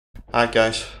Hi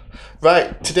guys.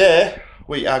 Right, today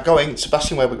we are going.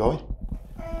 Sebastian, where are we going?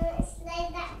 It's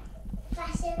like that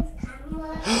fashion's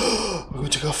camera. We're going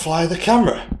to go fly the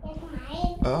camera. It's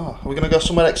mine. Oh, are we going to go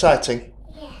somewhere exciting?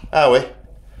 Yeah. Are we?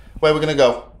 Where are we going to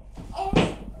go?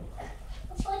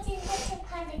 It's putting the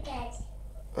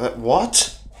paradise.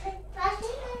 What?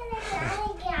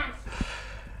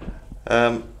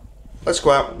 Let's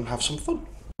go out and have some fun.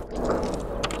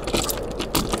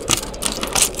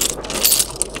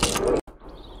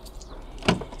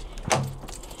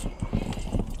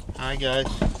 Hi guys.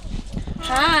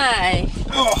 Hi.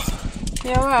 Oh.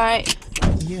 You alright?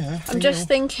 Yeah. I'm just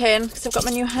thinking, because I've got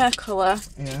my new hair colour,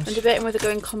 Yes. I'm debating whether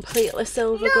going completely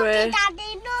silver grey.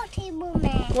 Daddy, naughty mummy.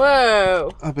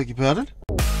 Whoa! I beg your pardon?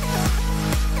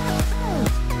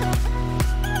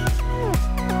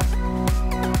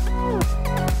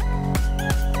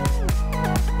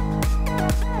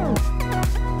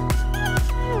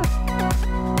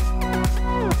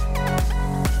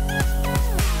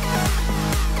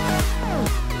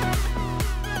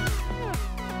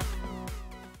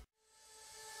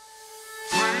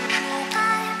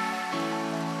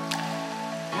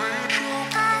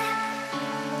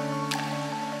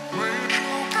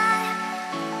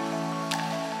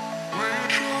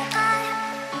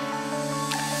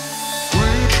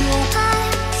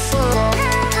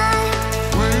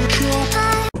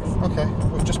 Okay,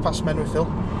 we've just passed Menwyfield.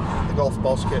 The golf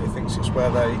ball skater thinks it's where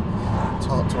they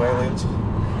talk to aliens.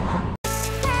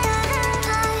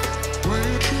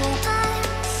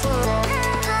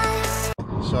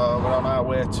 So we're on our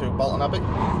way to Bolton Abbey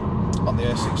on the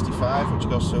A65, which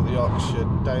goes through the Yorkshire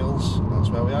Dales. That's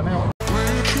where we are now.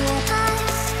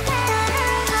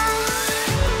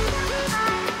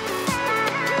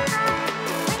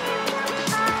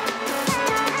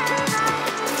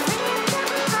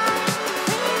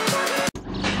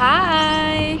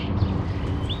 Hi!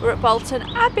 We're at Bolton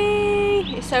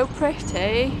Abbey! It's so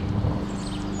pretty.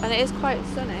 And it is quite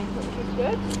sunny, which is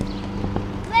good.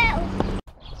 Well,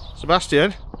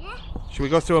 Sebastian, yeah? should we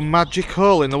go through a magic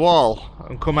hole in the wall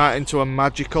and come out into a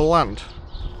magical land?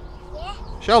 Yeah.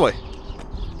 Shall we?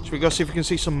 Should we go see if we can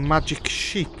see some magic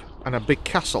sheep and a big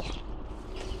castle?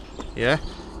 Yeah?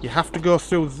 You have to go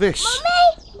through this. Mummy!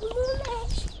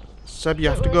 Seb, you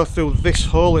have to go through this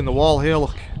hole in the wall here,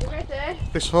 look. You ready?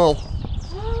 This hole.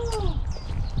 Oh.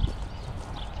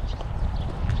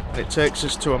 And it takes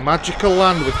us to a magical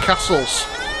land with castles.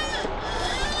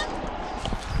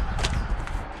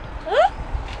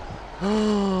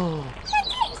 Oh,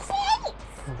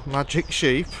 magic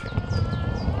sheep. I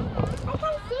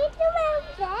can see them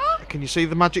over there. Can you see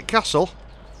the magic castle?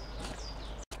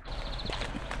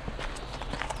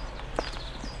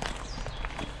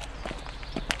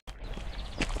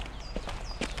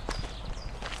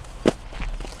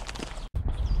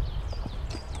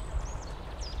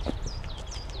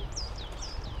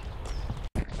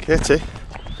 Katie,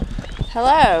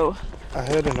 Hello. I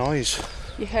heard a noise.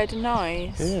 You heard a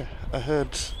noise? Yeah, I heard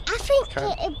I think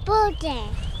it's a body.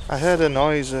 I heard a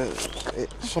noise.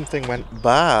 Something went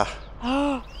bar,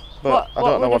 Oh. but I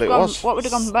don't know what it was. What would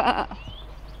have gone better?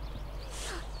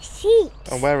 Sheep.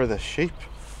 And where are the sheep?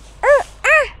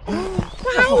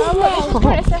 Oh,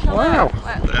 look, it's a hello. Wow,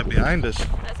 Let's they're behind us. go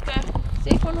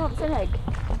see if one wants an egg.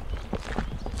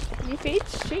 You feed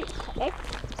sheep eggs?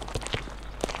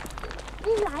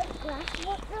 You like grass,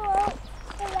 but the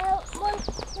old want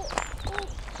to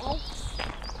eat eggs.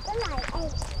 The like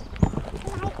eggs.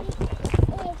 Like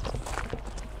eggs.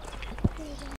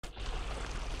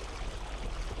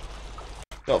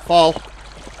 Don't fall.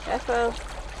 Careful.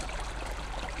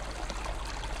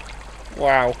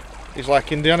 Wow, he's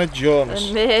like Indiana Jones.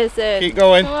 Amazing. Keep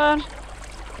going. Come on.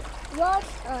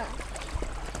 Water.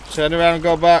 Turn around and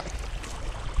go back.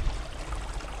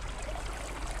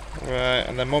 Right,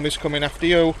 and then Mummy's coming after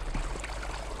you.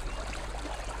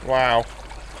 Wow.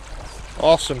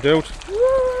 Awesome, dude.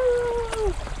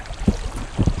 Woo!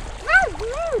 No,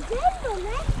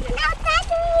 Mummy. No,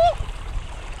 Daddy.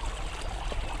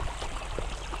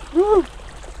 Woo.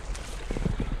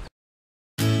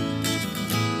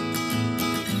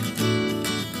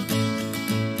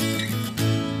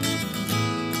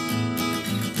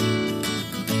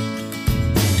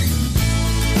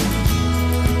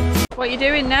 What are you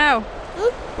doing now?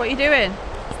 What are you doing?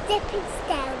 Stepping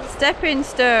stones. Stepping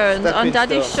stones on Stepping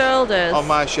Daddy's stones. shoulders. On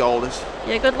my shoulders.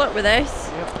 Yeah, good luck with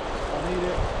this. Yep, I need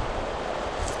it.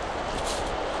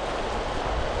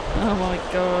 Oh my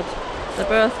god. They're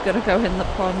both going to go in the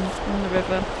pond, in the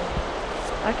river.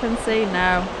 I can see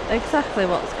now exactly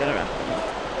what's going to happen.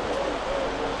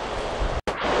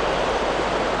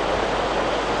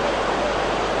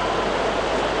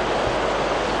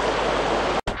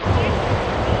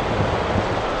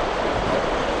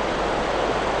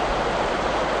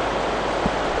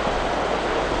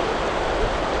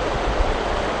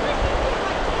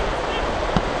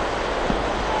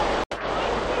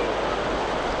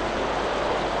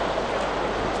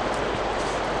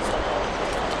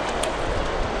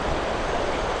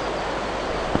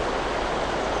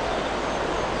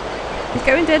 He's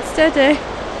going dead steady.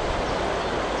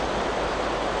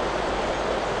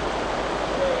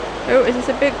 Oh, is this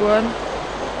a big one?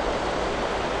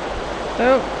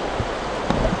 Oh.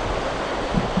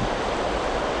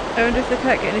 I wonder if they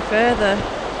can't get any further.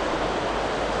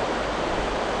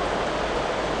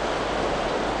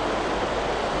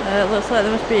 It looks like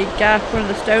there must be a gap. One of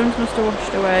the stones must have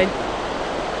washed away.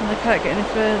 And they can't get any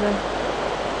further.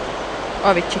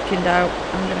 Oh, he chickened out.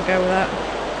 I'm going to go with that.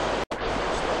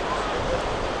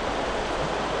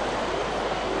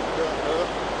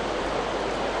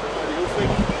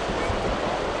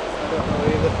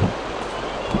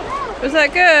 Was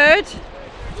that good?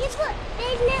 Yeah, but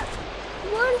there's no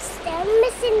one stone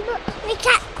missing, but we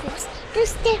can't cross the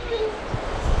stone.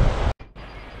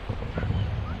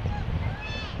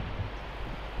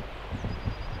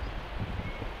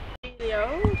 The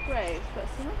old graves, but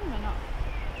some of them are not.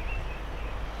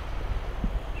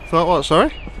 Thought what,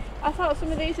 sorry? I thought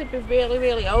some of these would be really,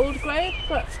 really old graves,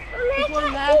 but there's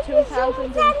one there,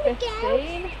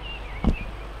 2015.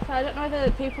 So I don't know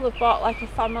whether people have bought like a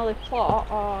family plot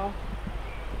or...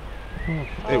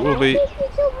 It will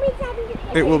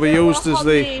be used as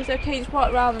the... These. Okay, just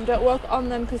walk around them, don't walk on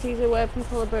them because these are where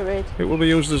people are buried. It will be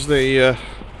used as the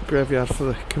graveyard for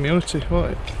the community,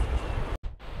 won't it?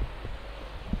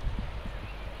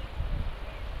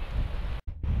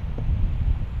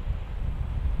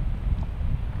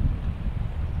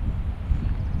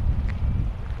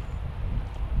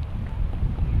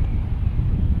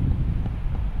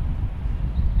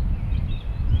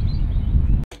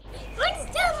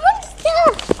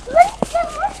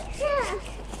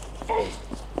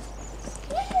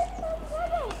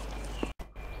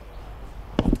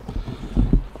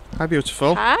 Hi,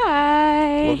 beautiful.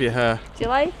 Hi. Love your hair. Do you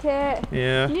like it?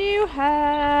 Yeah. New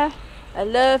hair. I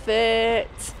love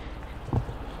it.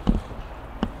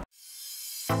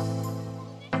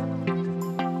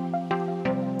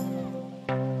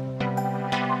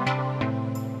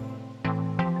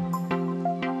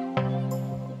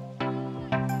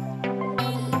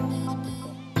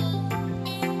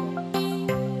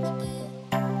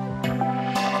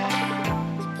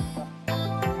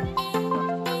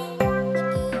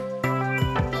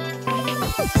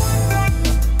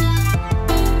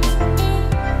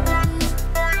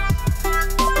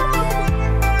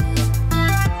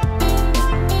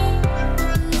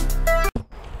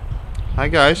 Hi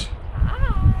guys.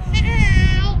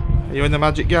 Hi. Are you in the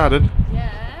magic garden?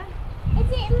 Yeah.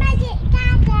 Is it a magic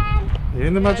garden? You're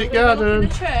in the magic We're garden. in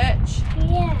the church.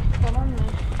 Yeah. Come on then.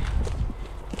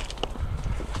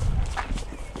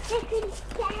 Chicken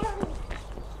stone.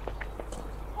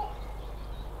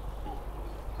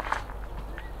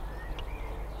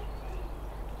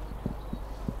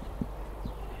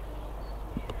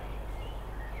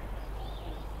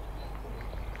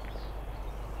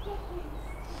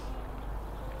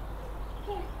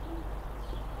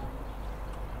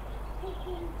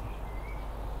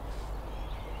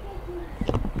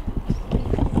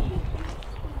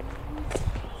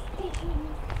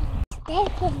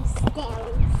 Stepping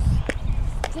stones.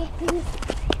 Stepping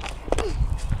stones.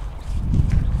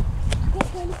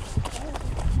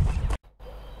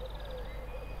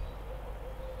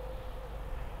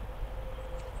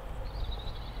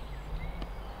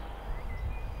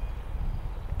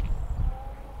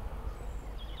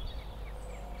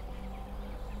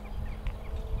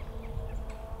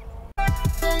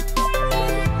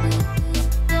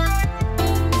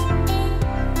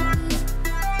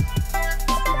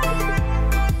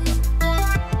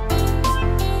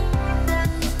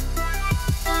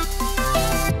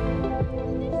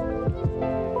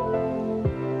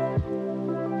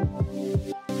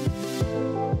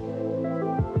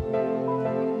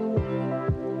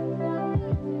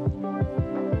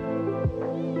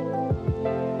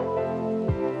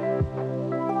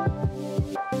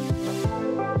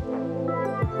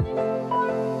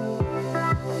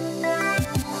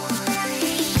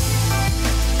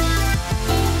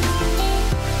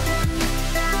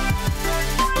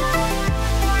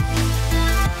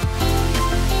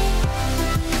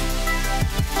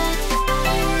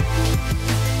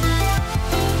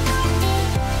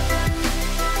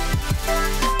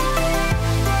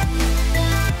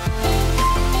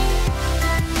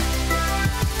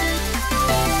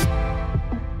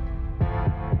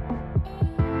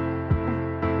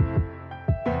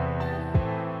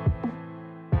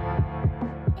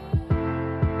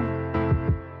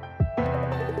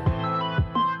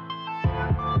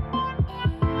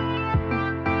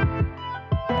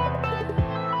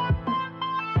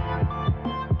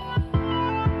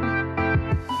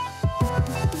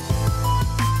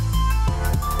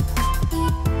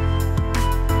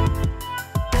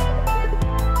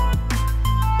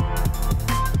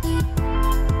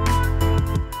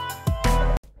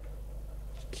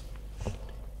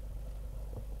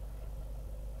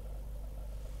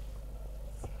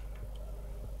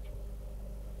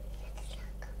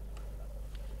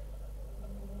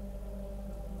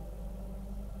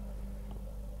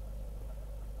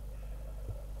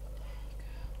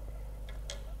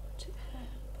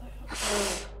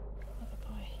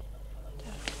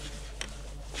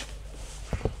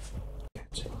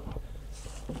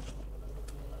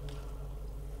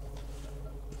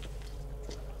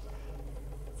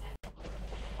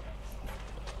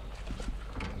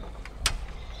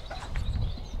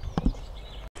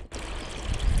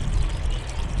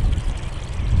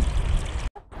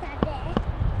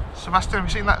 Sebastian, have you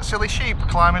seen that silly sheep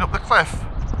climbing up the cliff?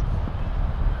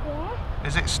 Yeah.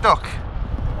 Is it stuck?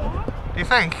 Yeah. Do you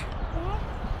think?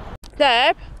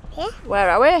 Deb? Yeah. Where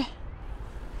are we? Yeah.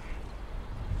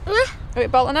 Are we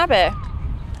at Bolton Abbey?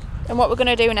 And what we're going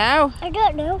to do now? I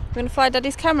don't know. We're going to fly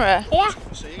Daddy's camera? Yeah.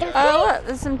 Oh look,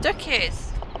 there's some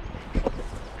duckies.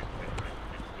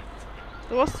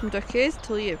 There was some duckies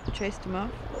till you chased them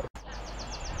off.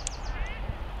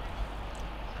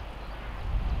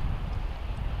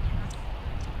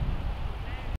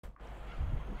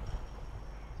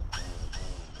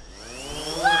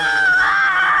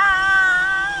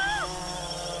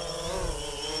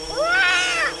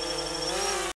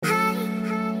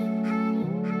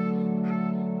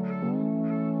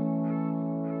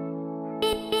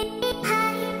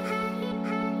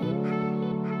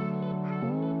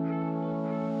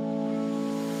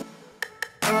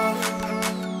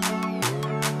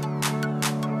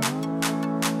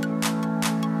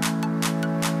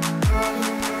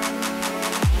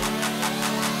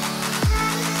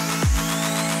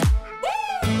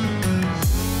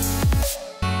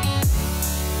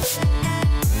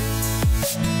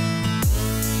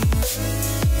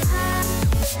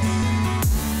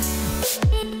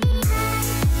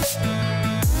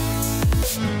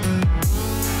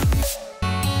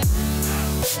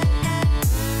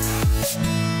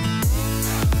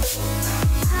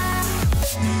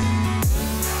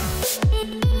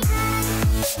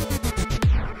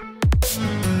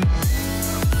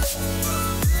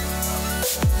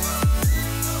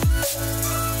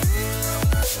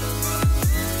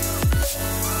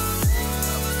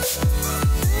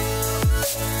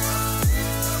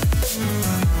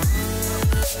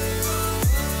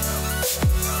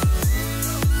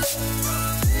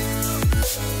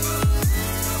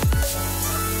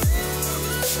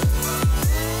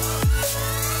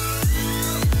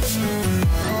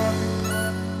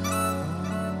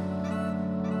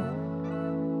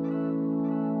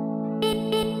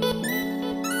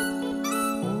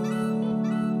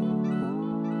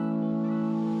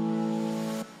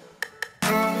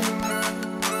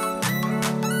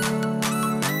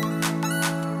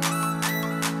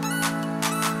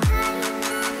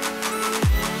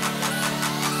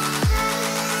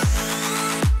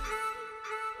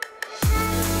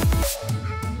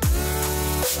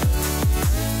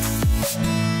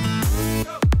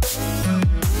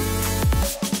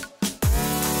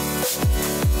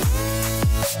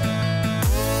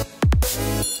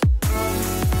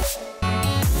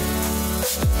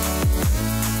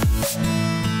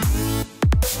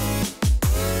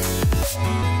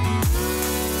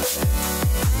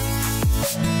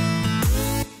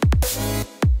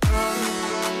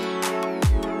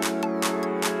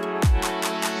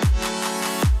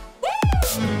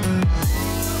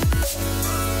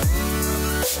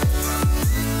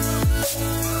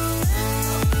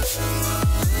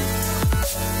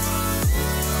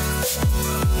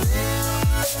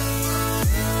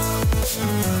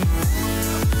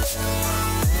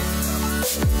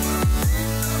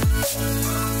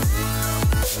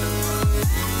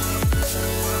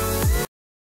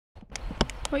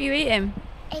 What are you eating?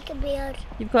 Egg beard.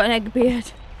 You've got an egg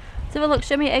beard. Let's have a look,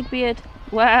 show me your egg beard.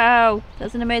 Wow,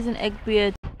 that's an amazing egg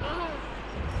beard.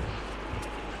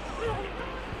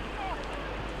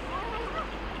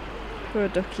 Poor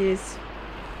duckies.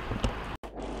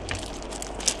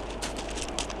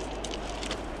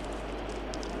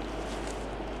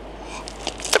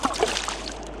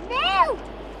 No!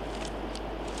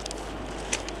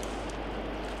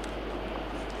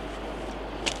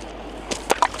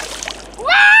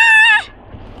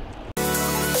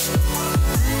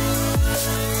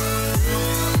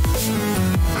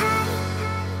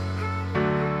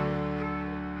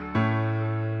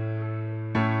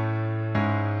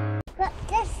 What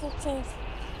this is?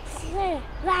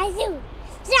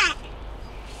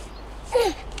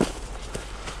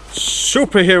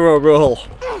 Superhero roll.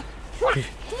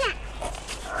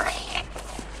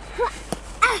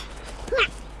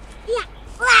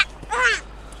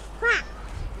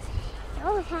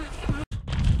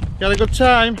 You had a good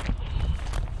time?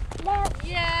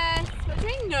 Yes, what do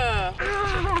you know?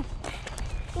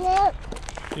 No.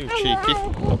 You cheeky.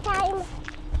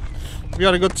 You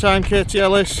had a good time, Katie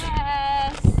Ellis?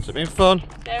 Yes, Has it been fun?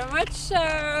 very much so.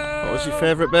 What was your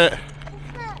favourite bit?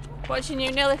 Watching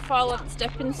you nearly fall off the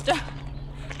stepping stone.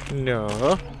 No.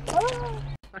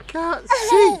 I can't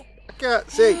see. I can't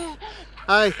see.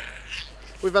 Hi.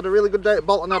 We've had a really good day at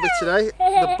Bolton Abbey today.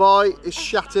 The boy is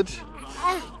shattered,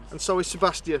 and so is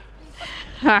Sebastian.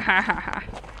 So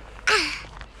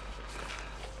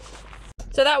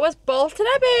that was Bolton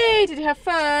Abbey. Did you have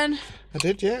fun? I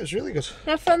did, yeah. It was really good.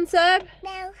 You have fun, Seb?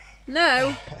 No.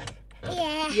 No?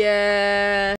 Yeah.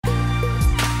 Yeah.